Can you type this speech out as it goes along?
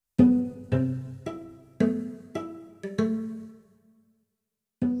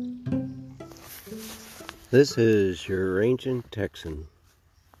This is your ancient Texan.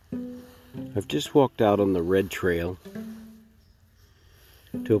 I've just walked out on the red trail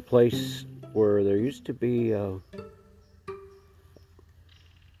to a place where there used to be a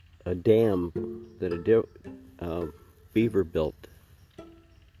dam that a beaver built.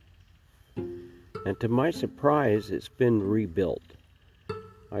 And to my surprise, it's been rebuilt.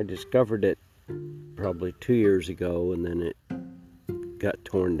 I discovered it probably 2 years ago, and then it got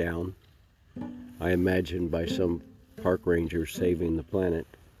torn down. I imagine by some park ranger saving the planet.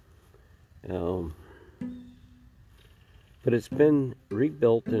 But it's been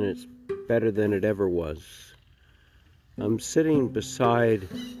rebuilt, and it's better than it ever was. I'm sitting beside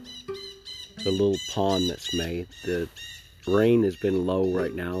the little pond that's made. The rain has been low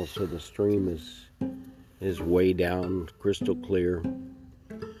right now, so the stream is way down, crystal clear.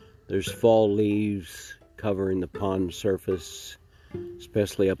 There's fall leaves covering the pond surface,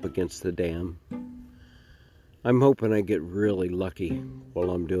 especially up against the dam. I'm hoping I get really lucky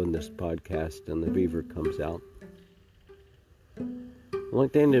while I'm doing this podcast and the beaver comes out. The only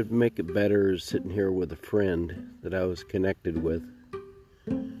thing that would make it better is sitting here with a friend that I was connected with,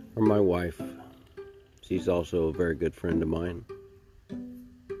 or my wife. She's also a very good friend of mine.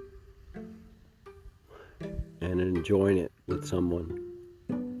 And enjoying it with someone.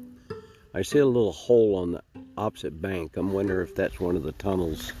 I see a little hole on the opposite bank. I'm wondering if that's one of the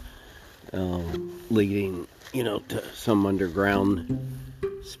tunnels leading, to some underground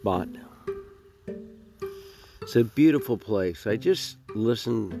spot. It's a beautiful place. I just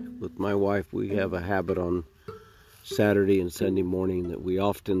listened with my wife. We have a habit on Saturday and Sunday morning that we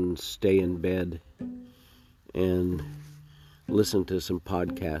often stay in bed and listen to some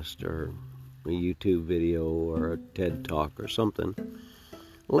podcast or a YouTube video or a TED Talk or something.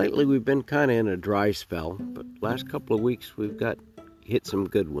 Lately we've been kind of in a dry spell, but last couple of weeks we've hit some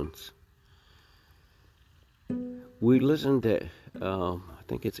good ones. We listened to, I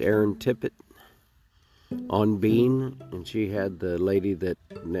think it's Erin Tippett on Bean, and she had the lady that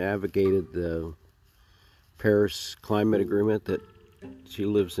navigated the Paris Climate Agreement. That she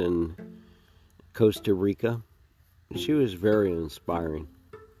lives in Costa Rica. She was very inspiring.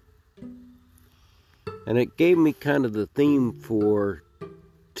 And it gave me kind of the theme for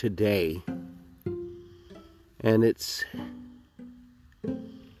today. And it's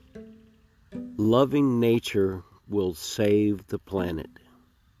loving nature will save the planet.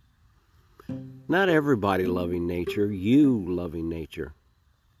 Not everybody loving nature, you loving nature.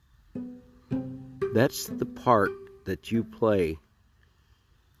 That's the part that you play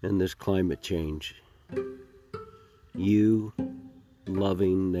in this climate change. You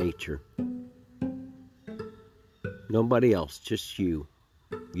loving nature. Nobody else, just you.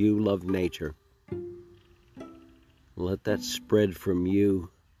 You love nature. Let that spread from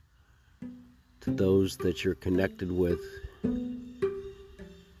you to those that you're connected with. And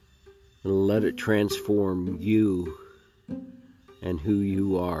let it transform you and who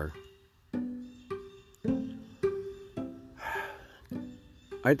you are.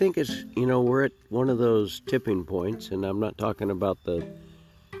 I think it's, we're at one of those tipping points, and I'm not talking about the,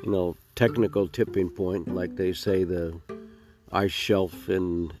 technical tipping point, like they say the ice shelf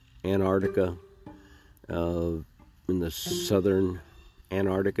in Antarctica, in the southern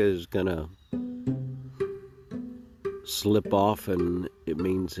Antarctica is going to slip off, and it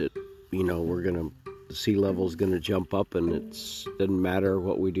means that, the sea level is going to jump up, and it doesn't matter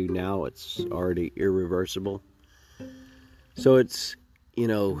what we do now, it's already irreversible. So it's,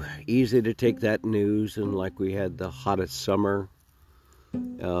 easy to take that news, and like we had the hottest summer,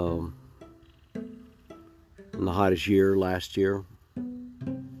 and the hottest year last year.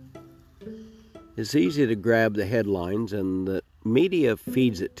 It's easy to grab the headlines, and the media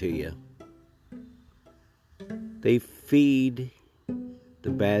feeds it to you. They feed the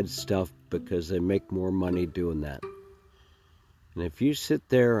bad stuff because they make more money doing that. And if you sit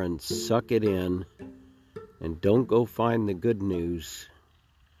there and suck it in and don't go find the good news,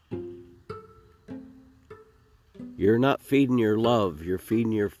 you're not feeding your love, you're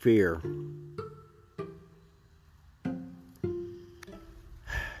feeding your fear.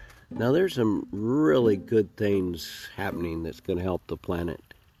 Now there's some really good things happening that's going to help the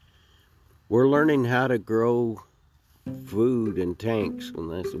planet. We're learning how to grow food in tanks.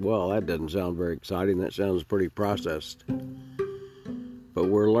 And I said, well, that doesn't sound very exciting. That sounds pretty processed. But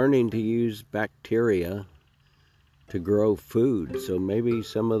we're learning to use bacteria to grow food. So maybe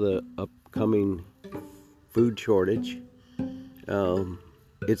some of the upcoming food shortage,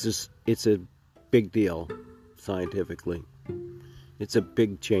 it's a big deal scientifically. It's a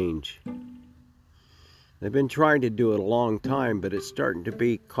big change. They've been trying to do it a long time, but it's starting to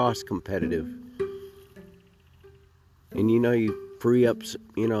be cost competitive. And you free up,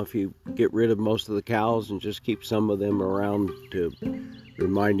 if you get rid of most of the cows and just keep some of them around to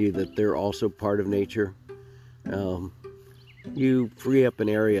remind you that they're also part of nature, you free up an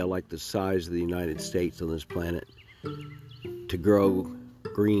area like the size of the United States on this planet to grow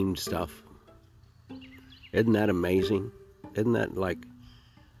green stuff. Isn't that amazing? Isn't that like,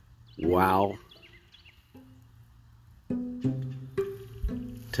 wow?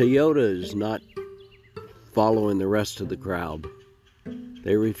 Toyota is not following the rest of the crowd.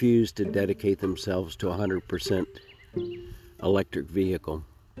 They refuse to dedicate themselves to 100% electric vehicle.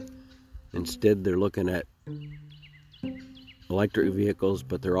 Instead, they're looking at electric vehicles,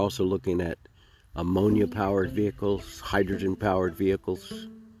 but they're also looking at ammonia-powered vehicles, hydrogen-powered vehicles,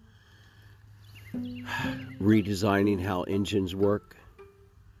 redesigning how engines work.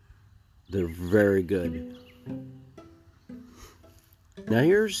 They're very good. Now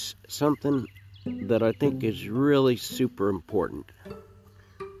here's something that I think is really super important.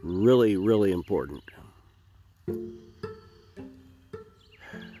 Really, really important.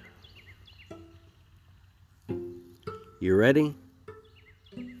 You ready?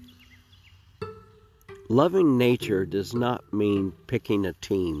 Loving nature does not mean picking a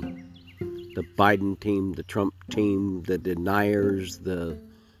team. The Biden team, the Trump team, the deniers, the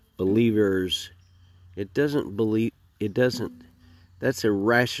believers. That's a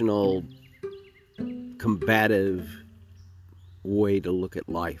rational, combative way to look at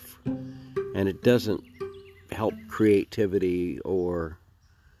life. And it doesn't help creativity or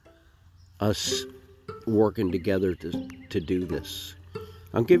us working together to do this.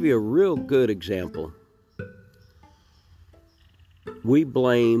 I'll give you a real good example. We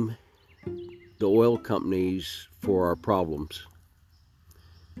blame the oil companies for our problems.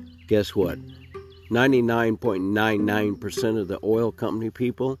 Guess what? 99.99% of the oil company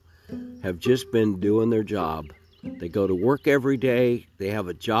people have just been doing their job. They go to work every day, they have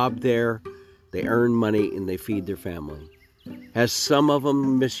a job there, they earn money, and they feed their family. Has some of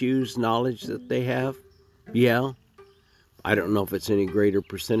them misused knowledge that they have? Yeah. I don't know if it's any greater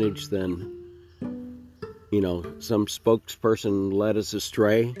percentage than, some spokesperson led us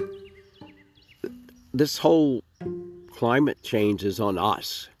astray. This whole climate change is on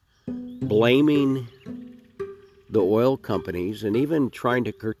us. Blaming the oil companies and even trying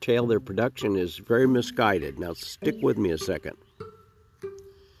to curtail their production is very misguided. Now, stick with me a second.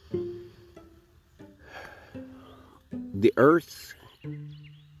 The earth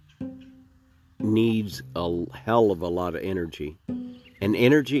needs a hell of a lot of energy, and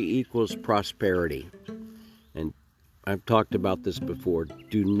energy equals prosperity. And I've talked about this before.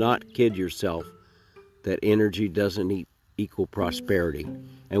 Do not kid yourself that energy doesn't equal prosperity.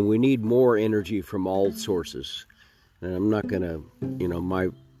 And we need more energy from all sources. And I'm not going to,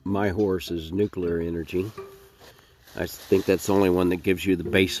 my horse is nuclear energy. I think that's the only one that gives you the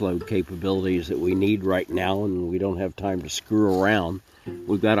baseload capabilities that we need right now, and we don't have time to screw around.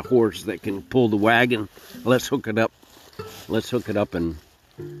 We've got a horse that can pull the wagon. Let's hook it up. Let's hook it up and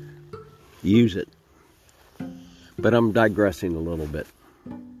use it. But I'm digressing a little bit.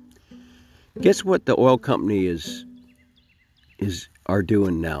 Guess what the oil company are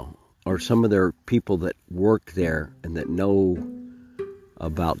doing now? Or some of their people that work there and that know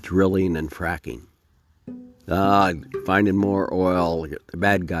about drilling and fracking. Finding more oil, the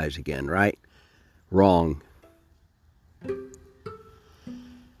bad guys again, right? Wrong.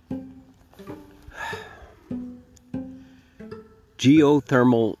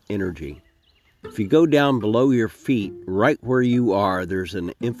 Geothermal energy. If you go down below your feet, right where you are, there's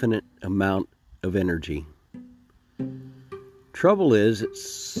an infinite amount of energy. Trouble is,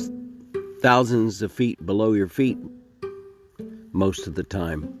 it's thousands of feet below your feet most of the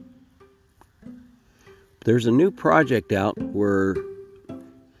time. There's a new project out where,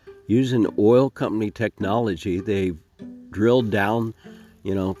 using oil company technology, they drilled down,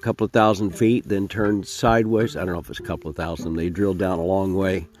 a couple of thousand feet, then turned sideways. I don't know if it's a couple of thousand. They drilled down a long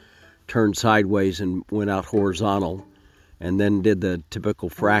way, turned sideways, and went out horizontal, and then did the typical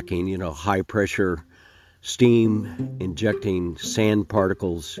fracking, high pressure steam, injecting sand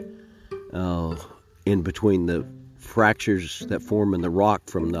particles in between the fractures that form in the rock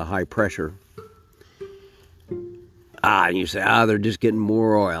from the high pressure. And you say, they're just getting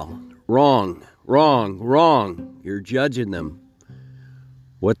more oil. Wrong. You're judging them.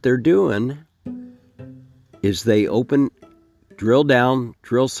 What they're doing is they drill down,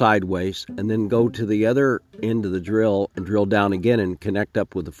 drill sideways, and then go to the other end of the drill and drill down again and connect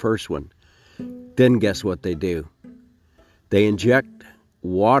up with the first one. Then guess what they do? They inject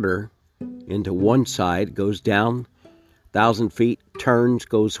water into one side, goes down 1,000 feet, turns,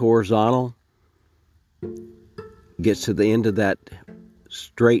 goes horizontal, gets to the end of that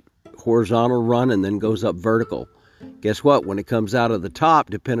straight horizontal run and then goes up vertical. Guess what? When it comes out of the top,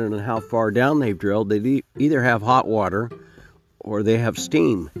 depending on how far down they've drilled, they either have hot water or they have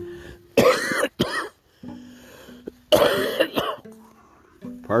steam.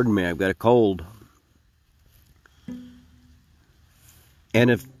 Pardon me, I've got a cold.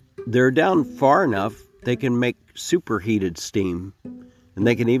 And if they're down far enough, they can make superheated steam. And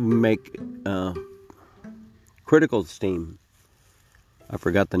they can even make critical steam. I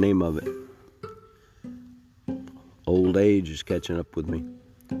forgot the name of it. Old age is catching up with me.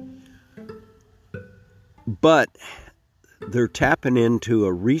 But they're tapping into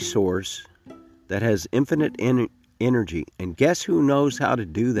a resource that has infinite energy. And guess who knows how to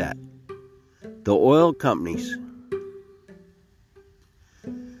do that? The oil companies.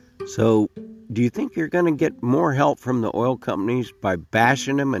 So, do you think you're going to get more help from the oil companies by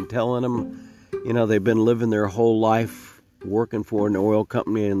bashing them and telling them, you know, they've been living their whole life working for an oil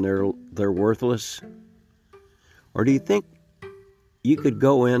company and they're worthless? Or do you think you could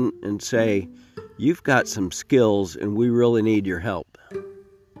go in and say, you've got some skills and we really need your help?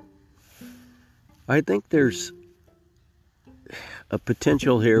 I think there's a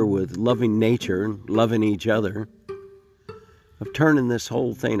potential here with loving nature and loving each other of turning this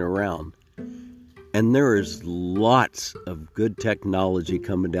whole thing around. And there is lots of good technology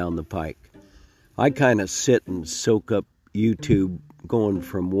coming down the pike. I kind of sit and soak up YouTube going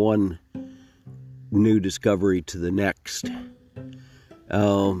from one new discovery to the next.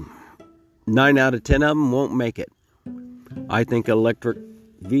 9 out of 10 of them won't make it. I think electric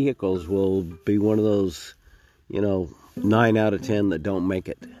vehicles will be one of those, 9 out of 10 that don't make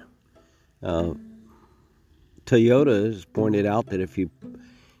it. Toyota has pointed out that if you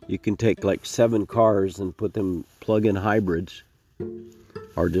can take like 7 cars and put them plug-in hybrids,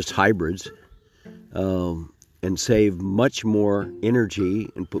 or just hybrids, and save much more energy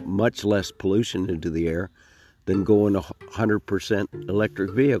and put much less pollution into the air than going a 100% electric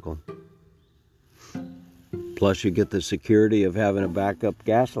vehicle. Plus you get the security of having a backup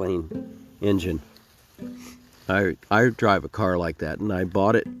gasoline engine. I drive a car like that, and I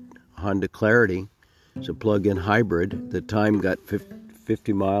bought it, Honda Clarity. It's a plug-in hybrid. The time got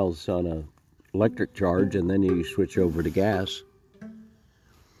 50 miles on a electric charge, and then you switch over to gas.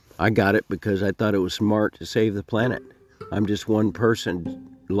 I got it because I thought it was smart to save the planet. I'm just one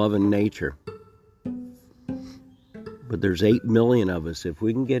person loving nature. But there's 8 million of us. If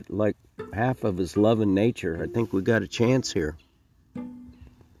we can get like half of us loving nature, I think we got a chance here.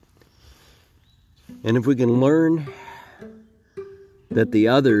 And if we can learn that the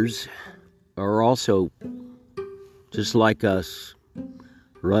others are also just like us,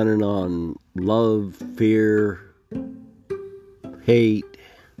 running on love, fear, hate,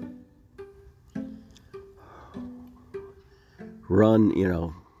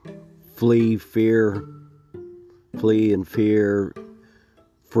 flee and fear,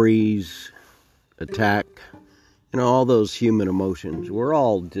 freeze, attack, all those human emotions. We're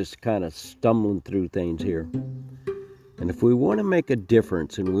all just kind of stumbling through things here. And if we want to make a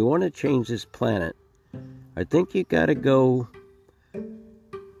difference and we want to change this planet, I think you got to go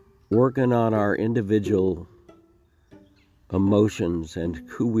working on our individual emotions and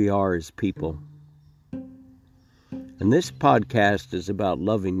who we are as people. And this podcast is about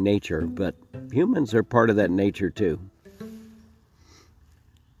loving nature, but humans are part of that nature too.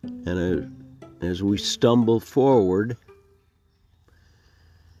 And as we stumble forward,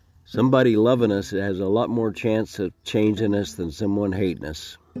 somebody loving us has a lot more chance of changing us than someone hating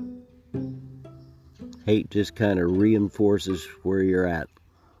us. Hate just kind of reinforces where you're at.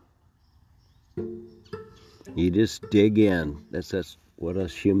 You just dig in. That's what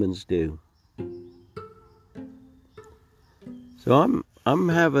us humans do. So I'm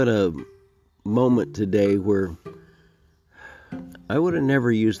having a moment today where I would have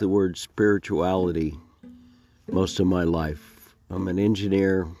never used the word spirituality most of my life. I'm an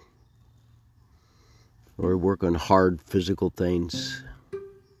engineer, or work on hard physical things,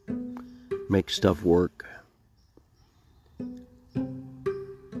 make stuff work.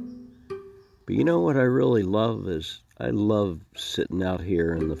 But you know what I really love is I love sitting out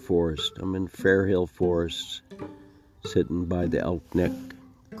here in the forest. I'm in Fairhill Forest, sitting by the Elk Neck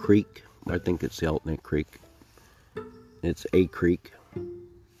Creek. I think it's the Elk Neck Creek. It's a creek.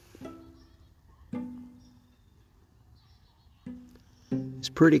 It's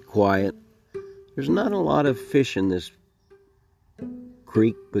pretty quiet. There's not a lot of fish in this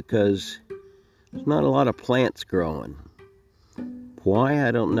creek because there's not a lot of plants growing. Why?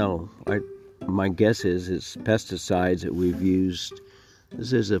 I don't know. My guess is it's pesticides that we've used.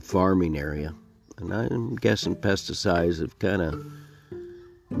 This is a farming area. And I'm guessing pesticides have kind of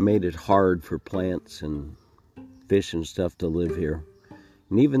made it hard for plants and fish and stuff to live here.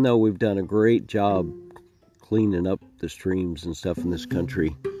 And even though we've done a great job cleaning up the streams and stuff in this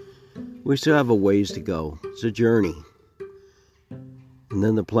country, we still have a ways to go. It's a journey. And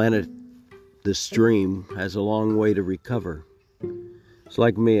then the planet, the stream, has a long way to recover. It's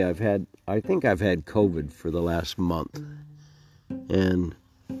like me, I think I've had COVID for the last month. And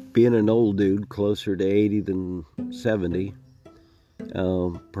being an old dude, closer to 80 than 70,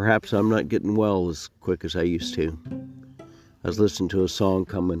 perhaps I'm not getting well as quick as I used to. I was listening to a song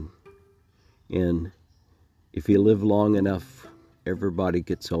coming in, if you live long enough, everybody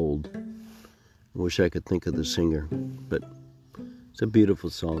gets old. I wish I could think of the singer, but it's a beautiful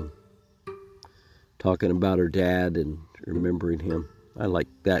song. Talking about her dad and remembering him. I like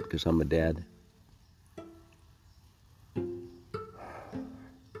that because I'm a dad.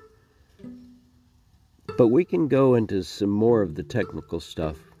 But we can go into some more of the technical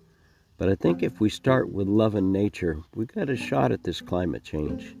stuff. But I think if we start with loving nature, we got a shot at this climate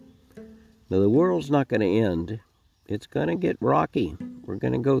change. Now, the world's not going to end. It's going to get rocky. We're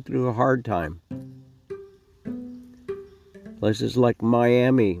going to go through a hard time. Places like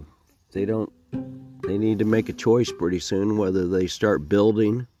Miami, they need to make a choice pretty soon whether they start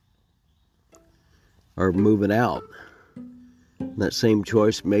building or moving out. That same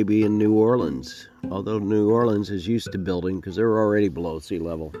choice may be in New Orleans, although New Orleans is used to building because they're already below sea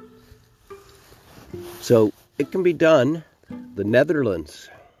level. So it can be done. The Netherlands,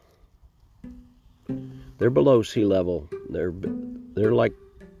 they're below sea level. They're like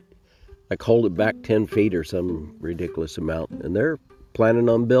hold it back 10 feet or some ridiculous amount, and they're planning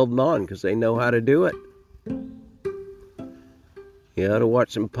on building on because they know how to do it. You ought to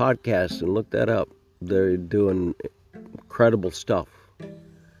watch some podcasts and look that up. They're doing incredible stuff.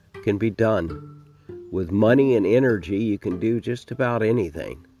 Can be done. With money and energy, you can do just about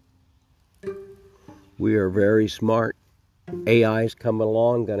anything. We are very smart. AI's coming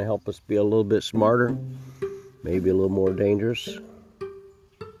along, going to help us be a little bit smarter, maybe a little more dangerous.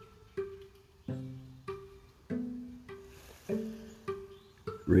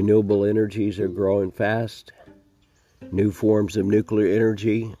 Renewable energies are growing fast. New forms of nuclear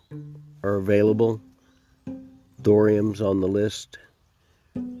energy are available. Thorium's on the list.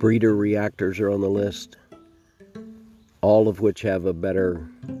 Breeder reactors are on the list. All of which have a better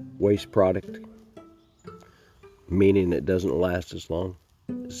waste product, meaning it doesn't last as long.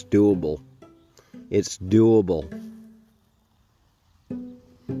 It's doable. It's doable.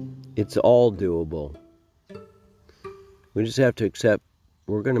 It's all doable. We just have to accept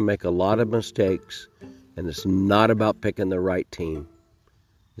we're going to make a lot of mistakes, and it's not about picking the right team.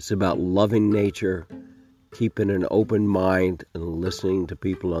 It's about loving nature, keeping an open mind, and listening to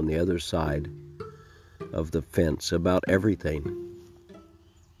people on the other side of the fence about everything.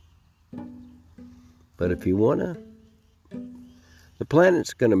 But if you want to, the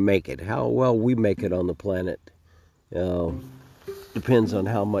planet's going to make it. How well we make it on the planet depends on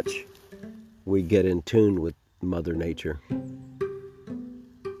how much we get in tune with Mother Nature.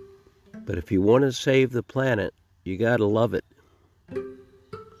 But if you want to save the planet, you got to love it.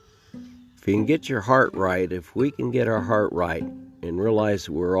 If you can get your heart right, if we can get our heart right and realize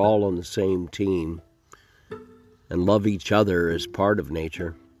that we're all on the same team and love each other as part of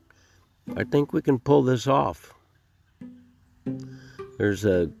nature, I think we can pull this off. There's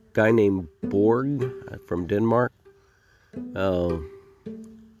a guy named Borg from Denmark. Go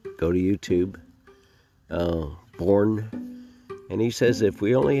to YouTube. Born. And he says if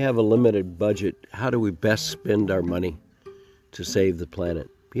we only have a limited budget, how do we best spend our money to save the planet?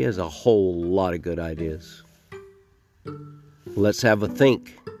 He has a whole lot of good ideas. Let's Have a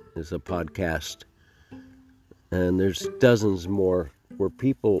Think is a podcast. And there's dozens more where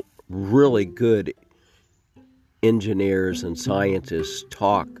people, really good engineers and scientists,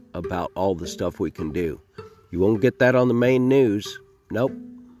 talk about all the stuff we can do. You won't get that on the main news. Nope.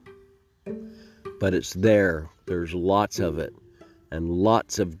 But it's there. There's lots of it. And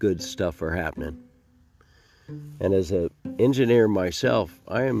lots of good stuff are happening. And as an engineer myself,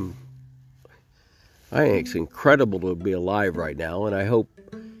 it's incredible to be alive right now, and I hope,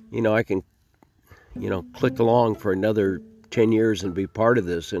 I can, click along for another 10 years and be part of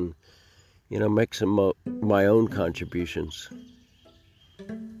this and, make some of my own contributions.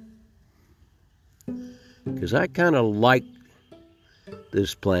 Because I kind of like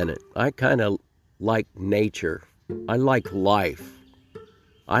this planet. I kind of like nature. I like life.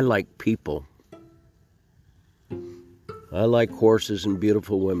 I like people. I like horses and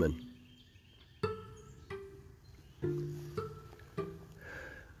beautiful women.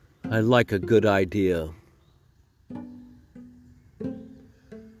 I like a good idea.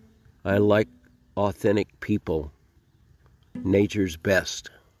 I like authentic people. Nature's best.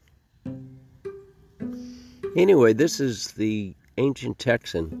 Anyway, this is the ancient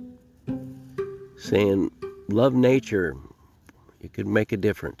Texan saying, love nature. You could make a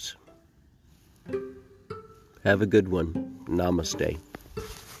difference. Have a good one. Namaste.